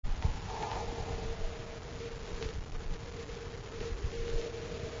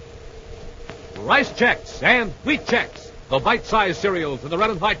Rice Chex and Wheat Chex, the bite-sized cereals in the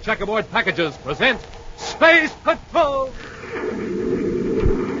red and white checkerboard packages, present Space Patrol!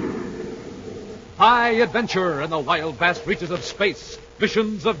 High adventure in the wild, vast reaches of space.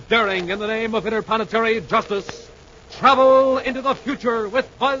 Missions of daring in the name of interplanetary justice. Travel into the future with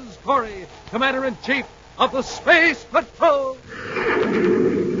Buzz Corey, Commander-in-Chief of the Space Patrol!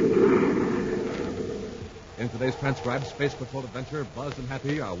 In today's transcribed Space Patrol adventure, Buzz and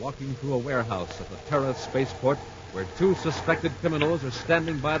Happy are walking through a warehouse at the Terra spaceport where two suspected criminals are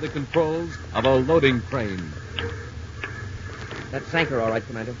standing by the controls of a loading crane. That's Zanker, all right,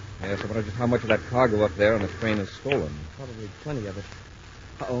 Commander. Yes, I wonder just how much of that cargo up there on this train is stolen. Probably plenty of it.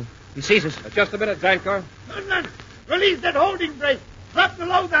 Uh-oh. He sees us. Just a minute, Zanker. Lieutenant, release that holding brake. Drop the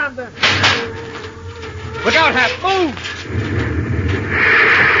load on them. Look out, Hap. Move!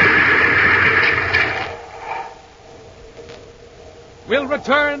 We'll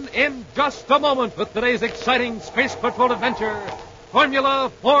return in just a moment with today's exciting Space Patrol adventure, Formula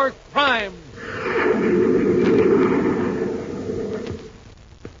for Crime.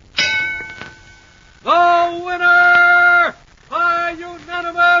 The winner by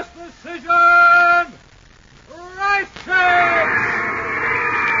unanimous decision, Rice Chex!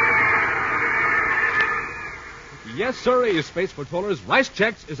 Yes, sirree, Space Patrollers, Rice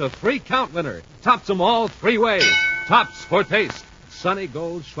Chex is a three-count winner. Tops them all three ways. Tops for taste. Sunny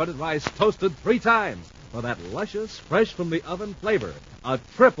Gold shredded rice toasted 3 times for that luscious, fresh-from-the-oven flavor. A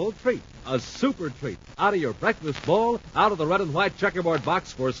triple treat, a super treat, out of your breakfast bowl, out of the red and white checkerboard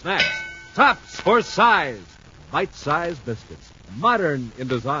box for snacks. Tops for size. Bite-sized biscuits, modern in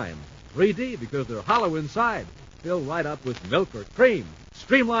design. 3D because they're hollow inside, filled right up with milk or cream.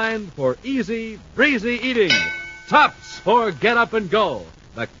 Streamlined for easy, breezy eating. Tops for get up and go.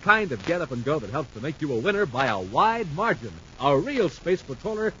 The kind of get up and go that helps to make you a winner by a wide margin. A real Space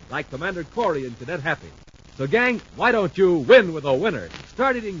Patroller like Commander Corey and Cadet Happy. So, gang, why don't you win with a winner?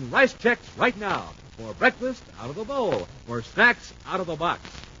 Start eating Rice Chex right now. For breakfast, out of the bowl. For snacks, out of the box.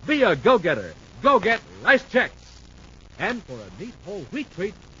 Be a go-getter. Go get Rice Chex. And for a neat whole wheat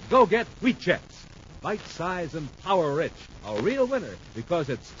treat, go get Wheat Chex. Bite-size and power-rich. A real winner because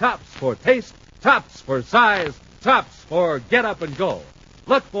it's tops for taste, tops for size, tops for get up and go.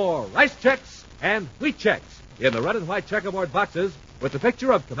 Look for Rice Chex and Wheat Chex in the red and white checkerboard boxes with the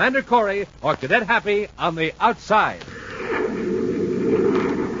picture of Commander Corey or Cadet Happy on the outside.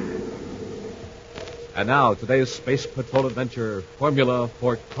 And now, today's Space Patrol adventure, Formula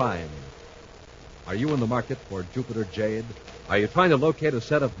for Crime. Are you in the market for Jupiter Jade? Are you trying to locate a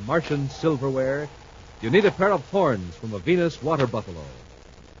set of Martian silverware? You need a pair of horns from a Venus water buffalo.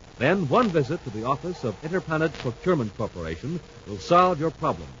 Then one visit to the office of Interplanet Procurement Corporation will solve your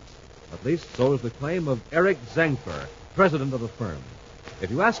problems. At least so is the claim of Eric Zanker, president of the firm. If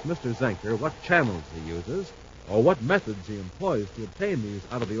you ask Mr. Zanker what channels he uses or what methods he employs to obtain these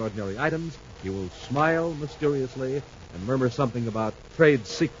out-of-the-ordinary items, he will smile mysteriously and murmur something about trade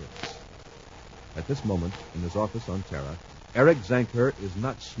secrets. At this moment, in his office on Terra, Eric Zanker is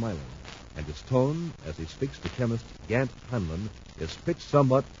not smiling, and his tone, as he speaks to chemist Gant Hanlon, is pitched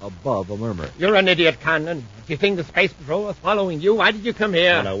somewhat above a murmur. You're an idiot, Conlon. If you think the Space Patrol is following you, why did you come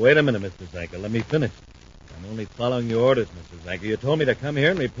here? Now, wait a minute, Mr. Zanker. Let me finish. I'm only following your orders, Mr. Zanker. You told me to come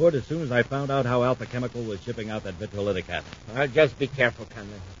here and report as soon as I found out how Alpha Chemical was shipping out that vitrolytic acid. Well, just be careful,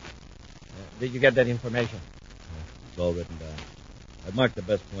 Conlon. Did you get that information? It's all written down. I've marked the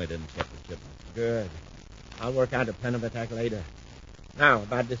best point in separate shipments. Good. I'll work out a plan of attack later. Now,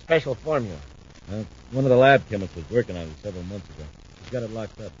 about the special formula. One of the lab chemists was working on it several months ago. He's got it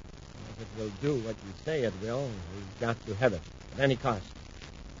locked up. If it will do what you say it will, we've got to have it at any cost.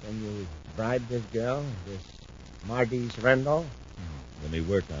 Can you bribe this girl, this Mardis Rendell? Let me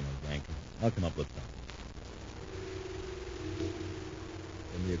work on it, Zanker. I'll come up with something.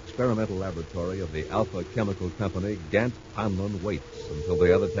 In the experimental laboratory of the Alpha Chemical Company, Gant Hanlon waits until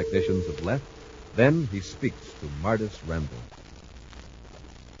the other technicians have left. Then he speaks to Mardis Rendell.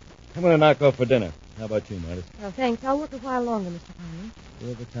 I'm going to knock off for dinner. How about you, Martis? Well, thanks. I'll work a while longer, Mr. Conlon.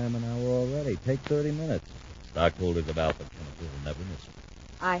 Overtime an hour already. Take 30 minutes. Stockholders of Alpha Chemical will never miss it.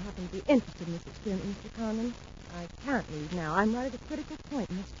 I happen to be interested in this experiment, Mr. Conlon. I can't leave now. I'm right at a critical point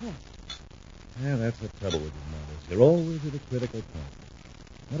in this test. Yeah, that's the trouble with you, Martis. You're always at a critical point.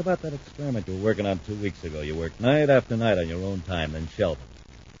 What about that experiment you were working on 2 weeks ago? You worked night after night on your own time, then shelved it.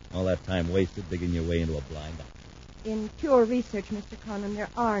 All that time wasted digging your way into a blind alley. In pure research, Mr. Conlon, there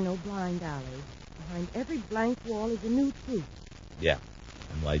are no blind alleys. Behind every blank wall is a new truth. Yeah.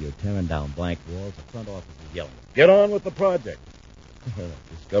 And while you're tearing down blank walls, the front office is yelling, "Get on with the project."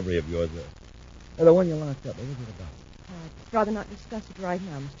 Discovery of yours, the one you locked up. What was it about? I'd rather not discuss it right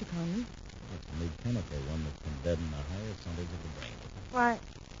now, Mr. Conlon. It's a new chemical, one that can deaden the higher centers of the brain. Why,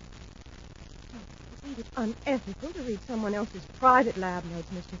 isn't it unethical to read someone else's private lab notes,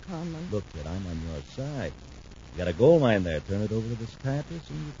 Mr. Conlon? Look, kid, I'm on your side. You got a gold mine there. Turn it over to the scientists,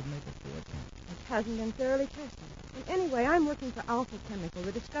 and you can make a fortune. It hasn't been thoroughly tested. And anyway, I'm working for Alpha Chemical.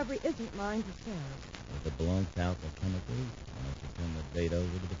 The discovery isn't mine to sell. If it belongs to Alpha Chemicals, why don't you turn the data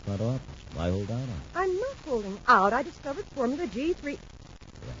over to the front office? Why hold out on it? I'm not holding out. I discovered Formula G3.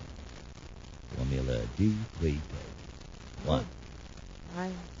 Formula G3K. What? I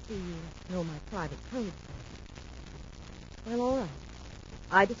see you know my private code. Well, all right.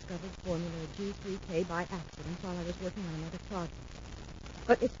 I discovered Formula G3K by accident while I was working on another project.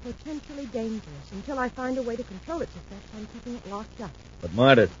 But it's potentially dangerous. Until I find a way to control its effects, I'm keeping it locked up. But,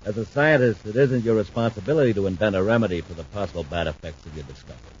 Martis, as a scientist, it isn't your responsibility to invent a remedy for the possible bad effects of your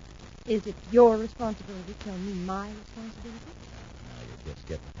discovery. Is it your responsibility to tell me my responsibility? Now you're just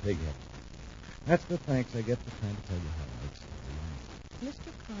getting pig-headed. That's the thanks I get for trying to tell you how to make stuff.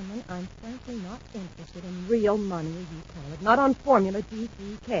 Mr. Conlon, I'm frankly not interested in real money, as you call it. Not on Formula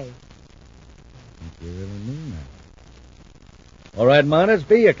G3K. I think you really mean that. All right, Martis,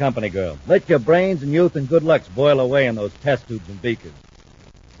 be a company girl. Let your brains and youth and good looks boil away in those test tubes and beakers.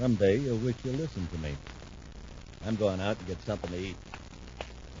 Someday you'll wish you listened to me. I'm going out to get something to eat.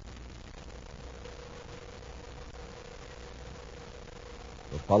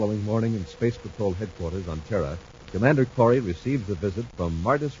 The following morning in Space Patrol headquarters on Terra, Commander Corey receives a visit from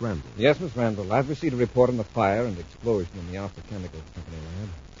Martis Randall. Yes, Miss Randall. I've received a report on the fire and explosion in the Alpha Chemical Company lab.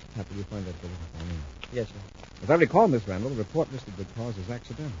 Happy you find that bulletin for me. Yes, sir. As I recall, Miss Randall, the report listed the cause as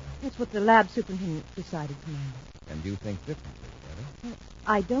accidental. That's what the lab superintendent decided, Commander. And you think differently, Greta?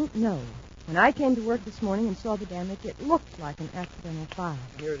 I don't know. When I came to work this morning and saw the damage, it looked like an accidental fire.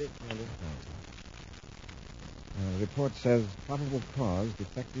 Here it is, Commander. The report says probable cause,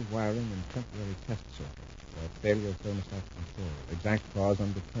 defective wiring and temporary test circuit. Failure of thermostat control. Exact cause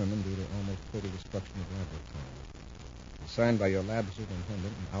undetermined due to almost total destruction of laboratory. Signed by your lab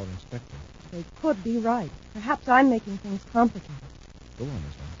superintendent and our inspector. They could be right. Perhaps I'm making things complicated. Go on,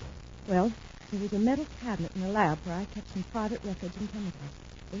 Miss Randall. Well, there was a metal cabinet in the lab where I kept some private records and chemicals.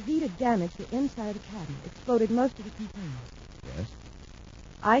 The heat had damaged the inside of the cabinet, exploded most of the components. Yes?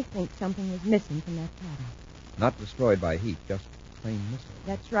 I think something was missing from that cabinet. Not destroyed by heat, just plain missing.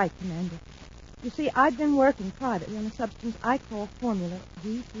 That's right, Commander. You see, I've been working privately on a substance I call Formula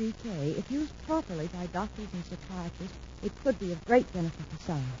G3K. If used properly by doctors and psychiatrists, it could be of great benefit to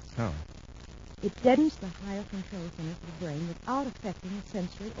science. How? It deadens the higher control centers of the brain without affecting the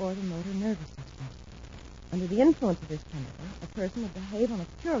sensory or the motor nervous system. Under the influence of this chemical, a person would behave on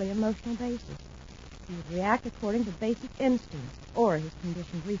a purely emotional basis. He would react according to basic instincts or his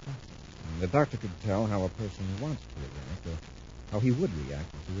conditioned reflexes. The doctor could tell how a person wants to react, or how he would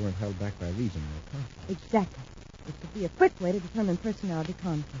react if he weren't held back by reason or conscience. Exactly. It could be a quick way to determine personality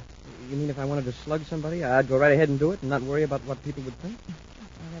conflicts. You mean if I wanted to slug somebody, I'd go right ahead and do it and not worry about what people would think?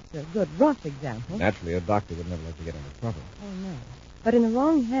 Well, that's a good rough example. Naturally, a doctor would never like to get into trouble. Oh, no. But in the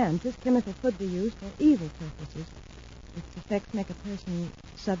wrong hands, this chemical could be used for evil purposes. Its effects make a person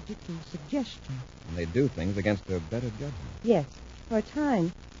subject to suggestion. And they do things against their better judgment. Yes. For a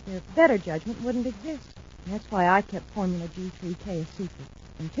time, their better judgment wouldn't exist. And that's why I kept Formula G3K a secret,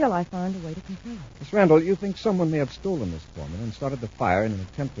 until I found a way to control it. Miss Randall, you think someone may have stolen this formula and started the fire in an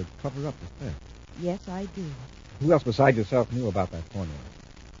attempt to cover up the theft? Yes, I do. Who else besides yourself knew about that formula?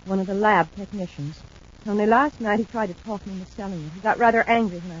 One of the lab technicians. Only last night he tried to talk me into selling it. He got rather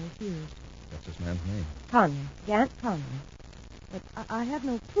angry when I refused. What's this man's name? Conlon. Gant Conlon. But I have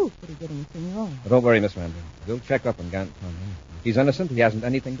no proof that he did anything wrong. But don't worry, Miss Randall. We'll check up on Gant Conlon. If he's innocent, he hasn't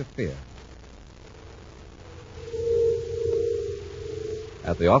anything to fear.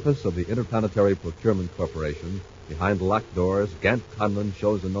 At the office of the Interplanetary Procurement Corporation, behind the locked doors, Gant Conlon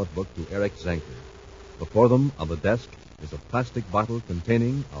shows a notebook to Eric Zanker. Before them, on the desk, is a plastic bottle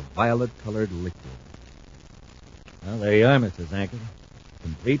containing a violet-colored liquid. Well, there you are, Mr. Zanker.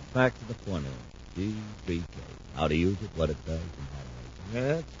 Complete facts of the formula. G3K. How to use it, what it does, and how to make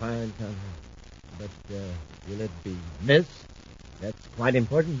it. That's fine, Conlon. But will it be missed? That's quite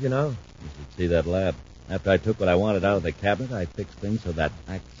important, you know. You should see that lab. After I took what I wanted out of the cabinet, I fixed things so that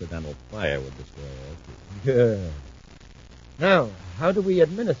accidental fire would destroy all. Good. Now, how do we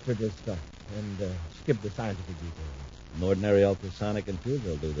administer this stuff and skip the scientific details? An ordinary ultrasonic infuser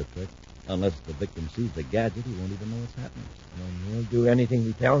will do the trick. Unless the victim sees the gadget, he won't even know what's happening. And he'll do anything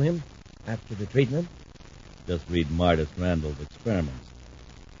we tell him after the treatment? Just read Martis Randall's experiments.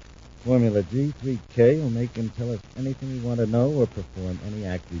 Formula G3K will make him tell us anything we want to know or perform any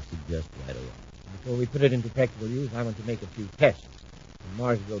act we suggest right or wrong. Before we put it into practical use, I want to make a few tests.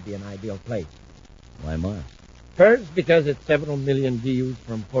 Mars will be an ideal place. Why Mars? First, because it's several million views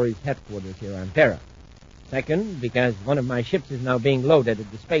from Corey's headquarters here on Terra. Second, because one of my ships is now being loaded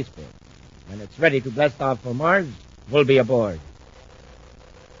at the spaceport. When it's ready to blast off for Mars, we'll be aboard.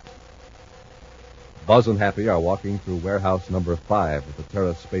 Buzz and Happy are walking through warehouse number 5 at the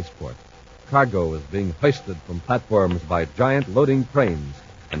Terra spaceport. Cargo is being hoisted from platforms by giant loading cranes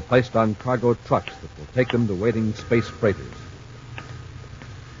and placed on cargo trucks that will take them to waiting space freighters.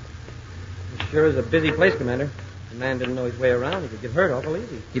 It sure is a busy place, Commander. If the man didn't know his way around, he could get hurt awful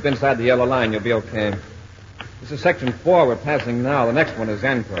easy. Keep inside the yellow line. You'll be okay. This is Section 4 we're passing now. The next one is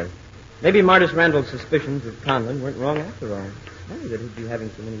Anchor. Maybe Martis Randall's suspicions of Conlon weren't wrong after all. Funny that he'd be having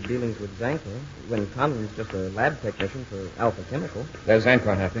so many dealings with Zanker when Conlon's just a lab technician for Alpha Chemical. There's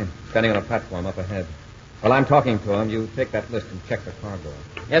Anchor, Happy, standing on a platform up ahead. While I'm talking to him, you take that list and check the cargo.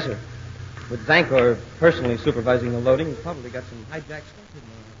 Yes, sir. With Zankor personally supervising the loading, he's probably got some hijacked stuff in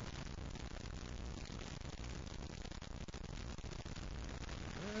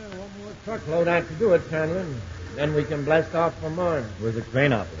there. One more truckload out to do it, Conlon. Then we can blast off for Mars. Where's the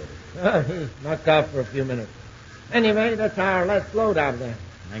crane operator? He knocked off for a few minutes. Anyway, that's our last load out there.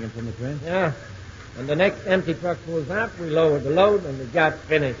 Hanging from the crane? Yeah. When the next empty truck pulls out, we lower the load and the job's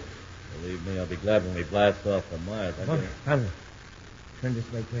finished. Believe me, I'll be glad when we blast off for Mars. Come. Turn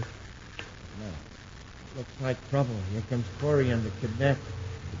this way quick. No. Looks like trouble. Here comes Corey and the kidnap.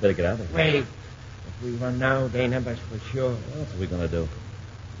 You better get out of here. Wait. If we run now, they have us for sure. What are we going to do?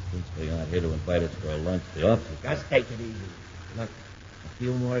 Since they're not here to invite us for a lunch, the officers... Just take it easy. Look, a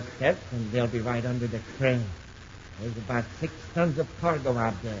few more steps and they'll be right under the crane. There's about 6 tons of cargo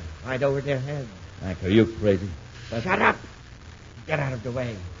out there, right over their heads. Hank, are you crazy? Shut up! Get out of the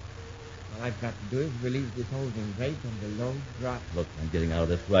way. All I've got to do is release this holding brake and the load drops. Look, I'm getting out of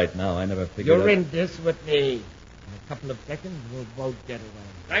this right now. I never figured You're in this with me. In a couple of seconds, we'll both get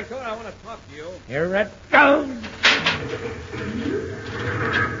away. Anchor, I want to talk to you. Here it goes!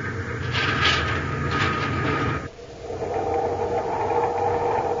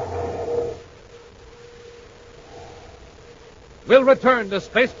 We'll return to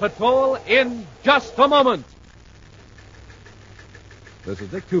Space Patrol in just a moment. This is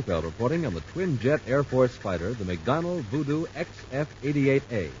Dick Tufeld reporting on the twin-jet Air Force fighter, the McDonnell Voodoo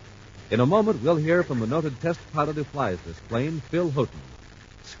XF-88A. In a moment, we'll hear from the noted test pilot who flies this plane, Phil Houghton.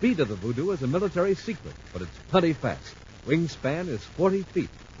 Speed of the Voodoo is a military secret, but it's plenty fast. Wingspan is 40 feet,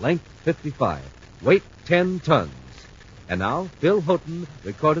 length 55, weight 10 tons. And now, Phil Houghton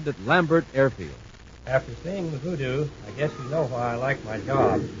recorded at Lambert Airfield. After seeing the Voodoo, I guess you know why I like my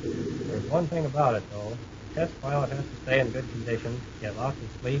job. There's one thing about it, though. The test pilot has to stay in good condition, get lots of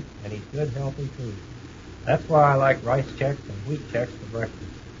sleep, and eat good, healthy food. That's why I like rice checks and wheat checks for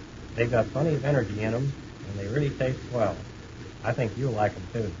breakfast. They've got plenty of energy in them, and they really taste well. I think you'll like them,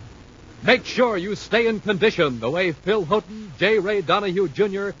 too. Make sure you stay in condition the way Phil Houghton, J. Ray Donahue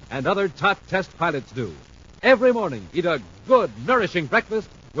Jr., and other top test pilots do. Every morning, eat a good, nourishing breakfast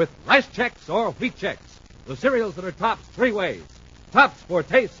with rice checks or wheat checks, the cereals that are tops 3 ways. Tops for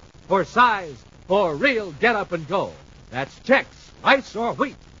taste, for size, for real get up and go. That's Chex, rice or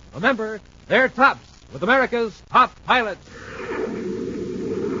wheat. Remember, they're tops with America's top pilots.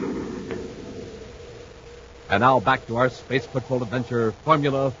 And now back to our Space Patrol adventure,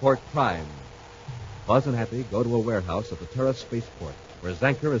 Formula for Crime. Buzz and Happy go to a warehouse at the Terra spaceport, where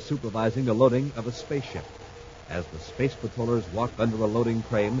Zanker is supervising the loading of a spaceship. As the space patrollers walk under a loading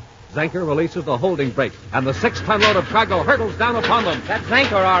crane, Zanker releases the holding brake, and the 6-ton load of cargo hurtles down upon them. That's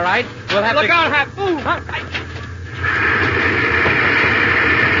Zanker, all right. We'll have Look to... out, Hap! Move!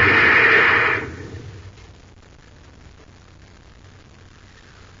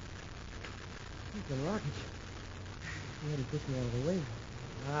 The rockets. You hadn't pushed me out of the way.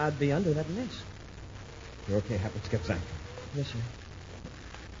 I'd be under that mess. You're okay, Hap. Let's get Zanker. Yes, sir.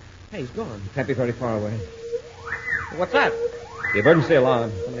 Hey, he's gone. He can't be very far away. What's that? The emergency alarm.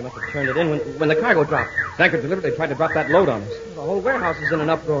 Somebody must have turned it in when the cargo dropped. Zanker deliberately tried to drop that load on us. The whole warehouse is in an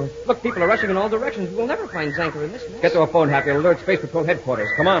uproar. Look, people are rushing in all directions. We'll never find Zanker in this mess. Get to a phone, Happy. Alert Space Patrol headquarters.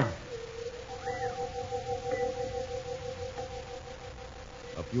 Come on.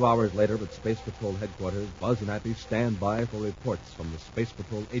 A few hours later at Space Patrol headquarters, Buzz and Happy stand by for reports from the Space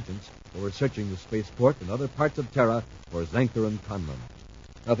Patrol agents who are searching the spaceport and other parts of Terra for Zanker and Conlon.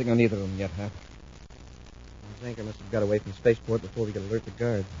 Nothing on either of them yet, Hap. Zanker must have got away from spaceport before we could alert the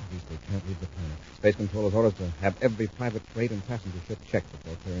guards. At least they can't leave the planet. Space Controller's orders to have every private freight and passenger ship checked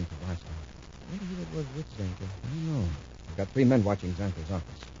before clearing for blast off. I wonder who it was with Zanker. I don't know. I've got 3 men watching Zanker's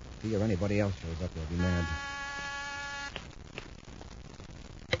office. If he or anybody else shows up, they'll be mad.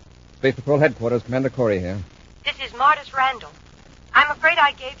 Space Patrol headquarters, Commander Corey here. This is Martis Randall. I'm afraid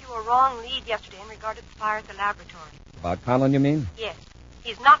I gave you a wrong lead yesterday in regard to the fire at the laboratory. About Conlon, you mean? Yes.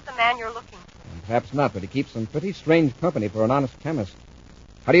 He's not the man you're looking for. Perhaps not, but he keeps some pretty strange company for an honest chemist.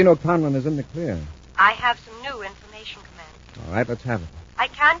 How do you know Conlon is in the clear? I have some new information, Commander. All right, let's have it. I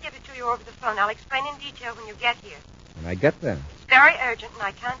can't give it to you over the phone. I'll explain in detail when you get here. When I get there. It's very urgent, and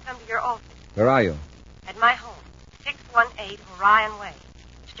I can't come to your office. Where are you? At my home, 618 Orion Way.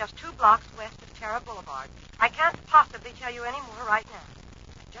 It's just 2 blocks west of Terra Boulevard. I can't possibly tell you any more right now.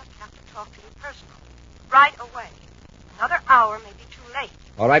 I just have to talk to you personally. Right away. Another hour may be too late.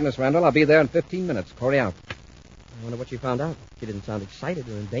 All right, Miss Randall. I'll be there in 15 minutes. Corey out. I wonder what she found out. She didn't sound excited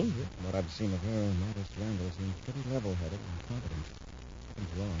or in danger. From what I've seen of her, Modest Randall seems pretty level-headed and competent.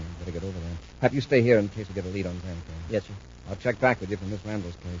 Something's wrong. Better get over there. Have you stay here in case we get a lead on Zanko. Yes, sir. I'll check back with you from Miss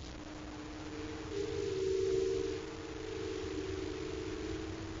Randall's case.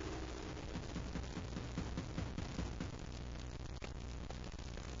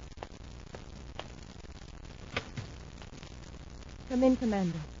 Come in,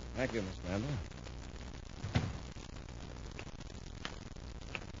 Commander. Thank you, Miss Randall.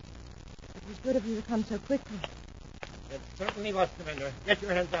 It was good of you to come so quickly. It certainly was, Commander. Get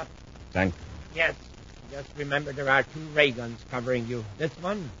your hands up. Thank Yes. Just remember there are 2 ray guns covering you. This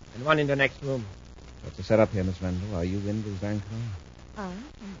one and one in the next room. What's the setup here, Miss Randall? Are you in the Zanko?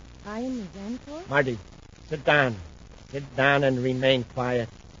 I am the Zantor? Marty, sit down. Sit down and remain quiet.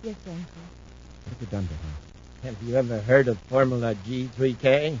 Yes, Zantor. What have you done to her? Have you ever heard of Formula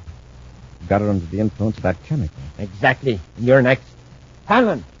G3K? Got her under the influence of that chemical. Exactly. And you're next.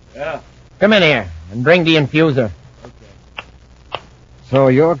 Conlon, Yeah. come in here and bring the infuser. So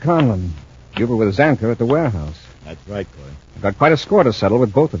you're Conlon. You were with Zanker at the warehouse. That's right, Corey. I've got quite a score to settle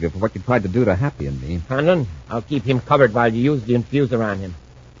with both of you for what you tried to do to Happy and me. Conlon, I'll keep him covered while you use the infuser on him.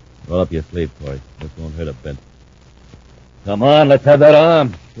 Roll up your sleeve, Corey. This won't hurt a bit. Come on, let's have that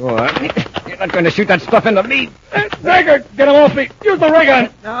arm. Sure. You're not going to shoot that stuff into me. Zanker, get him off me. Use the ray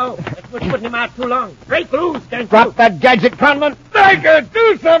gun. No, that would put him out too long. Break loose, can't Drop that gadget, Conlon. Zanker,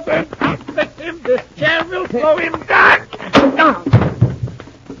 do something. I'll fix him. This chair will slow him down.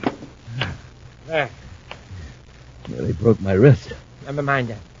 There. Nearly broke my wrist. Never mind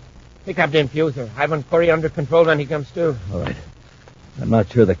that. Pick up the infuser. I want Corey under control when he comes to. All right. I'm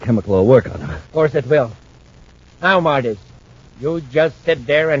not sure the chemical will work on him. Of course it will. Now, Martis, you just sit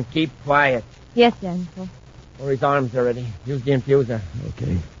there and keep quiet. Yes, Zantor. Corey's arms are ready. Use the infuser.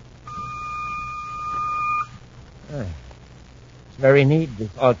 Okay. It's very neat, this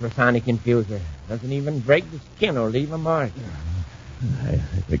ultrasonic infuser. Doesn't even break the skin or leave a mark. I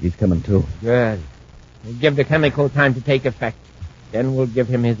think he's coming to. Good. We'll give the chemical time to take effect. Then we'll give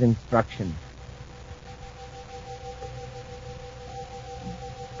him his instructions.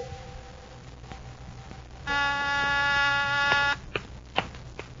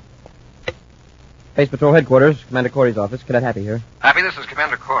 Space Patrol Headquarters, Commander Corey's office. Cadet Happy here. Happy, this is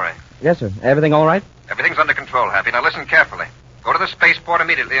Commander Corey. Yes, sir. Everything all right? Everything's under control, Happy. Now listen carefully. Go to the spaceport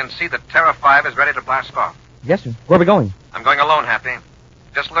immediately and see that Terra 5 is ready to blast off. Yes, sir. Where are we going? I'm going alone, Happy.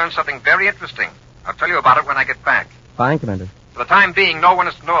 Just learned something very interesting. I'll tell you about it when I get back. Fine, Commander. For the time being, no one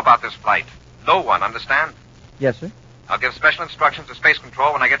is to know about this flight. No one, understand? Yes, sir. I'll give special instructions to Space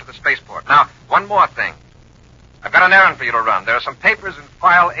Control when I get to the spaceport. Now, one more thing. I've got an errand for you to run. There are some papers in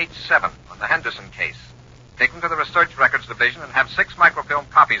file H7 on the Henderson case. Take them to the Research Records Division and have 6 microfilm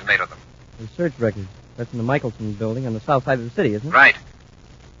copies made of them. Research records. That's in the Michelson building on the south side of the city, isn't it? Right.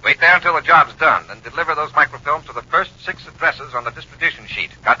 Wait there until the job's done, then deliver those microfilms to the first 6 addresses on the distribution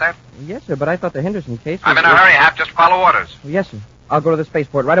sheet. Got that? Yes, sir, but I thought the Henderson case was... I'm in a hurry, Hap. Just follow orders. Yes, sir. I'll go to the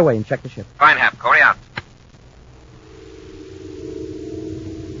spaceport right away and check the ship. Fine, Hap. Corey out.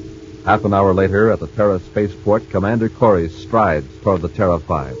 Half an hour later, at the Terra spaceport, Commander Corey strides toward the Terra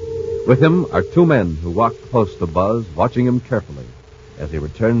 5. With him are 2 men who walk close to Buzz, watching him carefully as he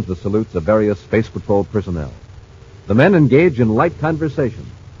returns the salutes of various Space Patrol personnel. The men engage in light conversation,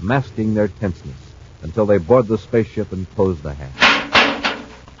 masking their tenseness, until they board the spaceship and close the hatch.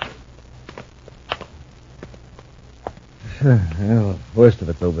 Well, worst of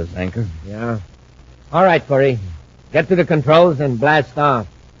it's over, Zanker. Yeah. All right, Corey. Get to the controls and blast off.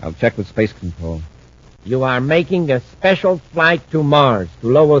 I'll check with Space Control. You are making a special flight to Mars, to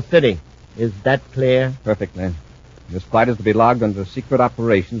Lowell City. Is that clear? Perfectly. This flight is to be logged under secret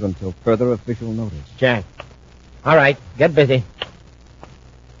operations until further official notice. Check. All right, get busy.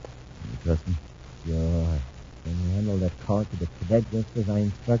 You trust me? Sure. Can you handle that call to the cadet just as I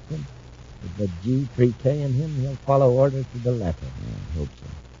instructed? With the G3K in him, he'll follow orders to the letter. I hope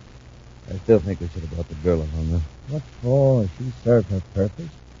so. I still think we should have brought the girl along, though. What for? She served her purpose.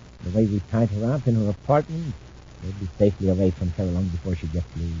 The way we tied her up in her apartment, They'll be safely away from Terra long before she gets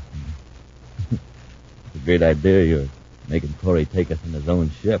loose. It's a great idea. You're making Corey take us in his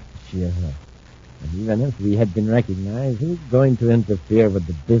own ship. Sure. And even if we had been recognized, who's going to interfere with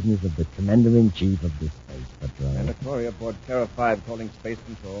the business of the Commander-in-Chief of the Space Patrol? Commander Corey aboard Terra 5 calling Space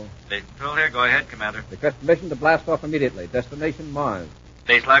Control. Space Patrol here. Go ahead, Commander. Request permission to blast off immediately. Destination Mars.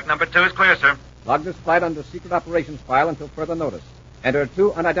 Space lock number 2 is clear, sir. Log this flight under secret operations file until further notice. Enter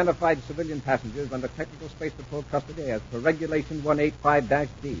 2 unidentified civilian passengers under Technical Space Patrol custody as per Regulation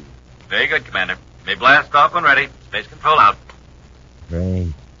 185-D. Very good, Commander. May blast off when ready. Space Control out.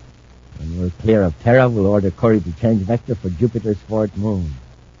 Great. When we're clear of Terra, we'll order Corey to change vector for Jupiter's fourth moon.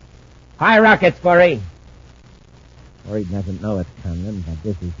 Fire rockets, Corey! Corey doesn't know it, Conlon, but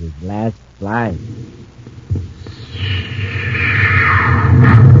this is his last flight.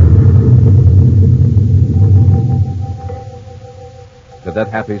 Cadet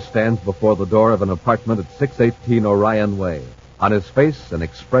Happy stands before the door of an apartment at 618 Orion Way. On his face, an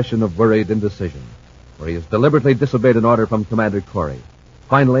expression of worried indecision, for he has deliberately disobeyed an order from Commander Corey.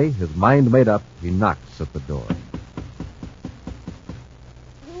 Finally, his mind made up, he knocks at the door.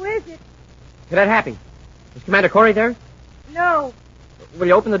 Who is it? Cadet Happy. Is Commander Corey there? No. Will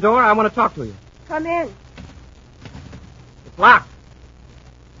you open the door? I want to talk to you. Come in. It's locked.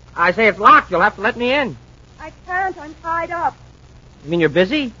 I say it's locked. You'll have to let me in. I can't. I'm tied up. You mean you're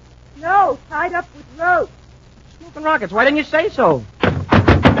busy? No, tied up with rope. Smoking rockets. Why didn't you say so?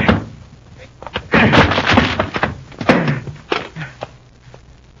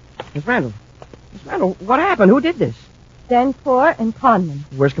 Miss Randall. Miss Randall, what happened? Who did this? Denfor and Conlon.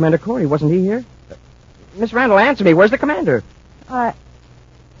 Where's Commander Corey? Wasn't he here? Miss Randall, answer me. Where's the commander? I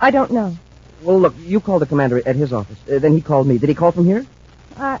don't know. Well, look, you called the commander at his office. Then he called me. Did he call from here?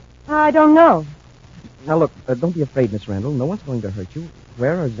 I don't know. Now, look, don't be afraid, Miss Randall. No one's going to hurt you.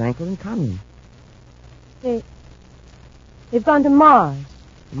 Where are Zanker and Conlon? They've gone to Mars.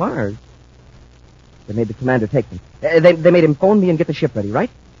 Mars? They made the commander take them. They made him phone me and get the ship ready, right?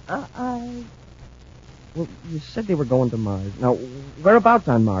 Well, you said they were going to Mars. Now, whereabouts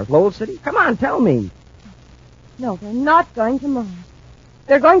on Mars? Lowell City? Come on, tell me. No, they're not going to Mars.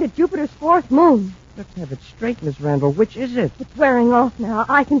 They're going to Jupiter's fourth moon. Let's have it straight, Miss Randall. Which is it? It's wearing off now.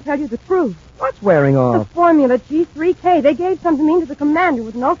 I can tell you the truth. What's wearing The off? formula G3K. They gave something to the commander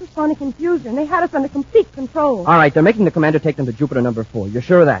with an ultrasonic infuser, and they had us under complete control. All right, they're making the commander take them to Jupiter number 4. You're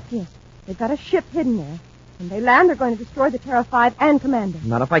sure of that? Yes. They've got a ship hidden there. When they land, they're going to destroy the Terra 5 and commander.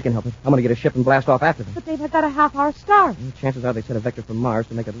 Not if I can help it. I'm going to get a ship and blast off after them. But they've got a half-hour start. Well, chances are they set a vector for Mars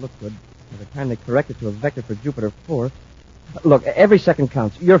to make it look good. By the time they correct it to a vector for Jupiter 4... Look, every second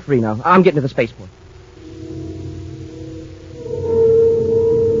counts. You're free now. I'm getting to the spaceport.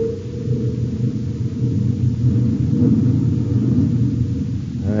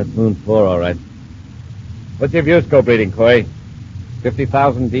 That's Moon 4, all right. What's your viewscope reading, Corey?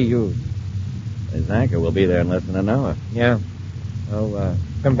 50,000 DUs. His anchor will be there in less than an hour. Yeah. Oh,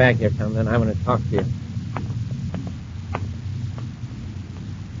 come back here, Conlon. I want to talk to you.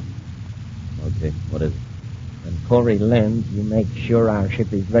 Okay, what is it? When Corey lands, you make sure our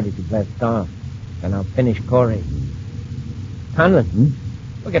ship is ready to blast off. Then I'll finish Corey. Conlon,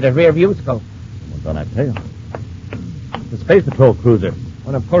 look at the rear view scope. What's on that tail? The Space Patrol cruiser.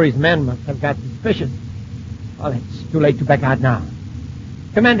 One of Corey's men must have got suspicious. Well, it's too late to back out now.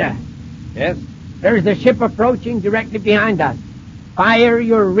 Commander. Yes? There is a ship approaching directly behind us. Fire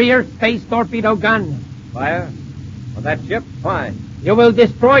your rear space torpedo gun. Fire? On that ship? Fine. You will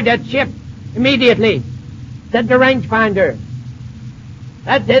destroy that ship immediately. Set the rangefinder.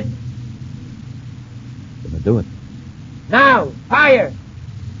 That's it. Gonna do it. Now, fire.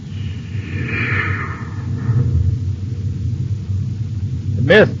 It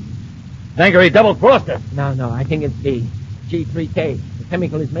missed. Zanker, he double-crossed us. No, I think it's the G3K. The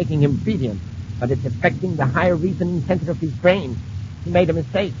chemical is making him obedient, but it's affecting the higher reasoning center of his brain. He made a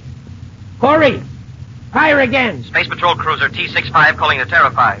mistake. Corey, fire again. Space Patrol cruiser T-65 calling the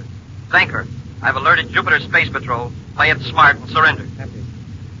Terra 5. Zanker, I've alerted Jupiter Space Patrol. Play it smart and surrender. Happy.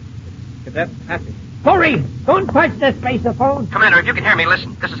 Cadet Happy. Corey, don't touch the spaceophone. Commander, if you can hear me,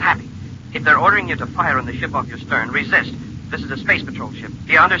 listen. This is Happy. If they're ordering you to fire on the ship off your stern, resist. This is a Space Patrol ship.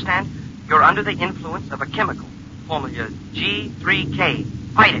 Do you understand? You're under the influence of a chemical. Formula G3K.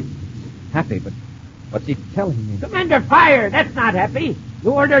 Fight it. Happy, but what's he telling me? Commander, fire. That's not Happy.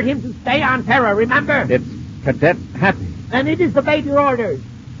 You ordered him to stay on Terra, remember? It's Cadet Happy. Then he disobeyed your orders.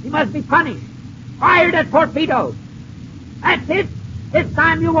 He must be punished. Fire the torpedoes. That's it. This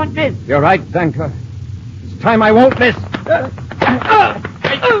time you won't miss. You're right, Zanker. This time I won't miss.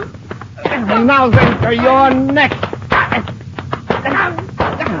 And now, Zanker, you're next.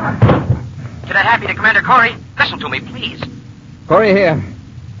 Cadet Happy to Commander Corey. Listen to me, please. Corey here.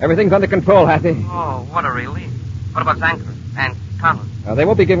 Everything's under control, Happy. Oh, what a relief. What about Zanker and Conlon? They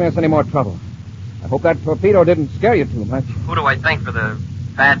won't be giving us any more trouble. I hope that torpedo didn't scare you too much. Who do I thank for the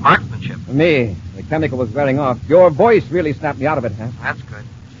bad marksmanship? Me. The chemical was wearing off. Your voice really snapped me out of it, Hap. That's good.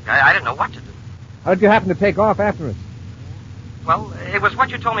 I didn't know what to do. How did you happen to take off after us? Well, it was what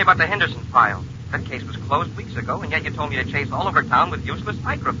you told me about the Henderson file. That case was closed weeks ago, and yet you told me to chase all over town with useless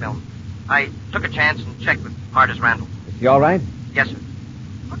microfilm. I took a chance and checked with Martis Randall. Is she all right? Yes, sir.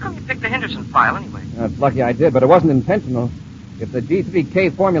 How come you picked the Henderson file, anyway? It's lucky I did, but it wasn't intentional. If the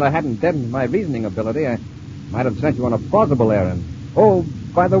G3K formula hadn't deadened my reasoning ability, I might have sent you on a plausible errand. Oh,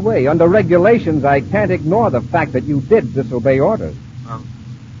 by the way, under regulations, I can't ignore the fact that you did disobey orders.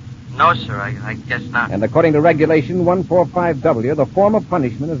 No, sir, I guess not. And according to Regulation 145W, the form of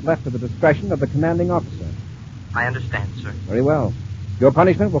punishment is left to the discretion of the commanding officer. I understand, sir. Very well. Your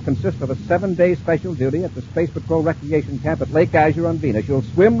punishment will consist of a 7-day special duty at the Space Patrol Recreation Camp at Lake Azure on Venus. You'll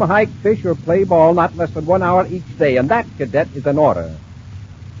swim, hike, fish, or play ball not less than 1 hour each day, and that, cadet, is an order.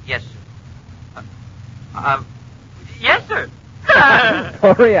 Yes, sir. Yes, sir.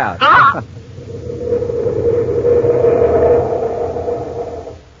 Hurry out.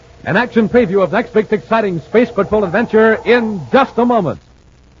 An action preview of next week's exciting Space Patrol adventure in just a moment.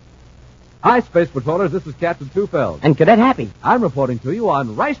 Hi, Space Patrollers. This is Captain Tufeld. And Cadet Happy. I'm reporting to you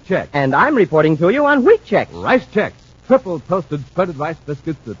on Rice Chex. And I'm reporting to you on Wheat Chex. Rice Chex. Triple toasted spreaded rice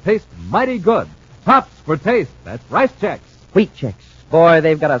biscuits that taste mighty good. Tops for taste. That's Rice Chex. Wheat Chex. Boy,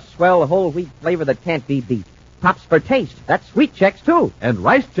 they've got a swell whole wheat flavor that can't be beat. Tops for taste. That's Wheat Chex, too. And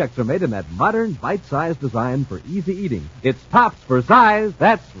Rice Chex are made in that modern, bite-sized design for easy eating. It's tops for size.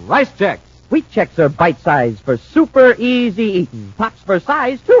 That's Rice Chex. Wheat Chex are bite-sized for super easy eating. Tops for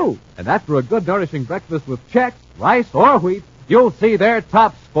size, too. And after a good, nourishing breakfast with Chex, rice, or wheat, you'll see their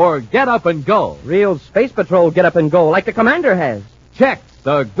tops for get up and go. Real Space Patrol get up and go, like the Commander has. Chex,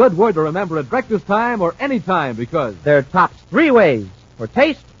 a good word to remember at breakfast time or any time because they're tops 3 ways: for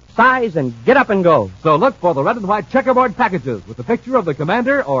taste, size, and get up and go. So look for the red and white checkerboard packages with the picture of the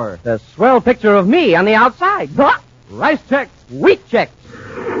Commander or the swell picture of me on the outside. Rice Chex. Wheat Chex.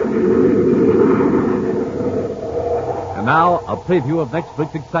 And now, a preview of next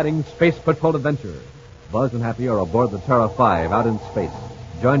week's exciting Space Patrol adventure. Buzz and Happy are aboard the Terra 5 out in space.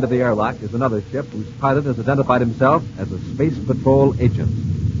 Joined to the airlock is another ship whose pilot has identified himself as a Space Patrol agent.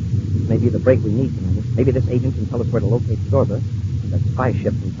 This may be the break we need, Commander. Maybe this agent can tell us where to locate Zorba, that spy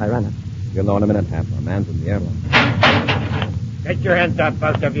ship from Tirana. You'll know in a minute, Hap. Our man's in the airlock. Get your hands up,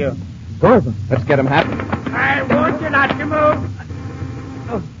 both of you. Zorba. Let's get him, Hap. I warned you not to move.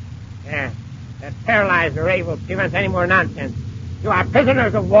 Oh, yeah. That paralyzer ray will prevent any more nonsense. You are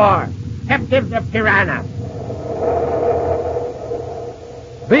prisoners of war, captives of Tirana.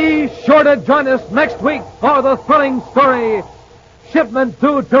 Be sure to join us next week for the thrilling story, Shipment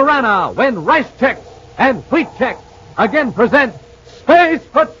to Tirana, when Rice Chex and Wheat Chex again present Space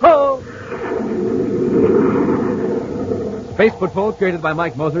Patrol. Space Patrol, created by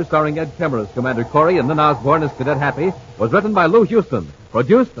Mike Moser, starring Ed Kemmer as Commander Corey and Lynn Osborne as Cadet Happy, was written by Lou Houston,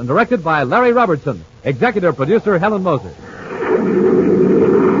 produced and directed by Larry Robertson, executive producer Helen Moser.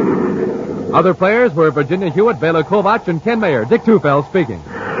 Other players were Virginia Hewitt, Bela Kovac, and Ken Mayer. Dick Tufeld speaking.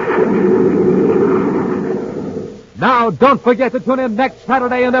 Now, don't forget to tune in next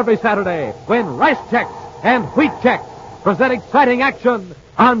Saturday and every Saturday when Rice Chex and Wheat Chex present exciting action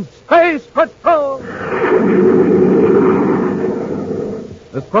on Space Patrol.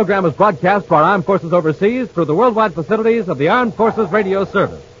 This program is broadcast to our armed forces overseas through the worldwide facilities of the Armed Forces Radio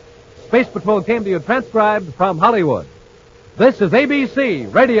Service. Space Patrol came to you transcribed from Hollywood. This is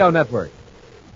ABC Radio Network.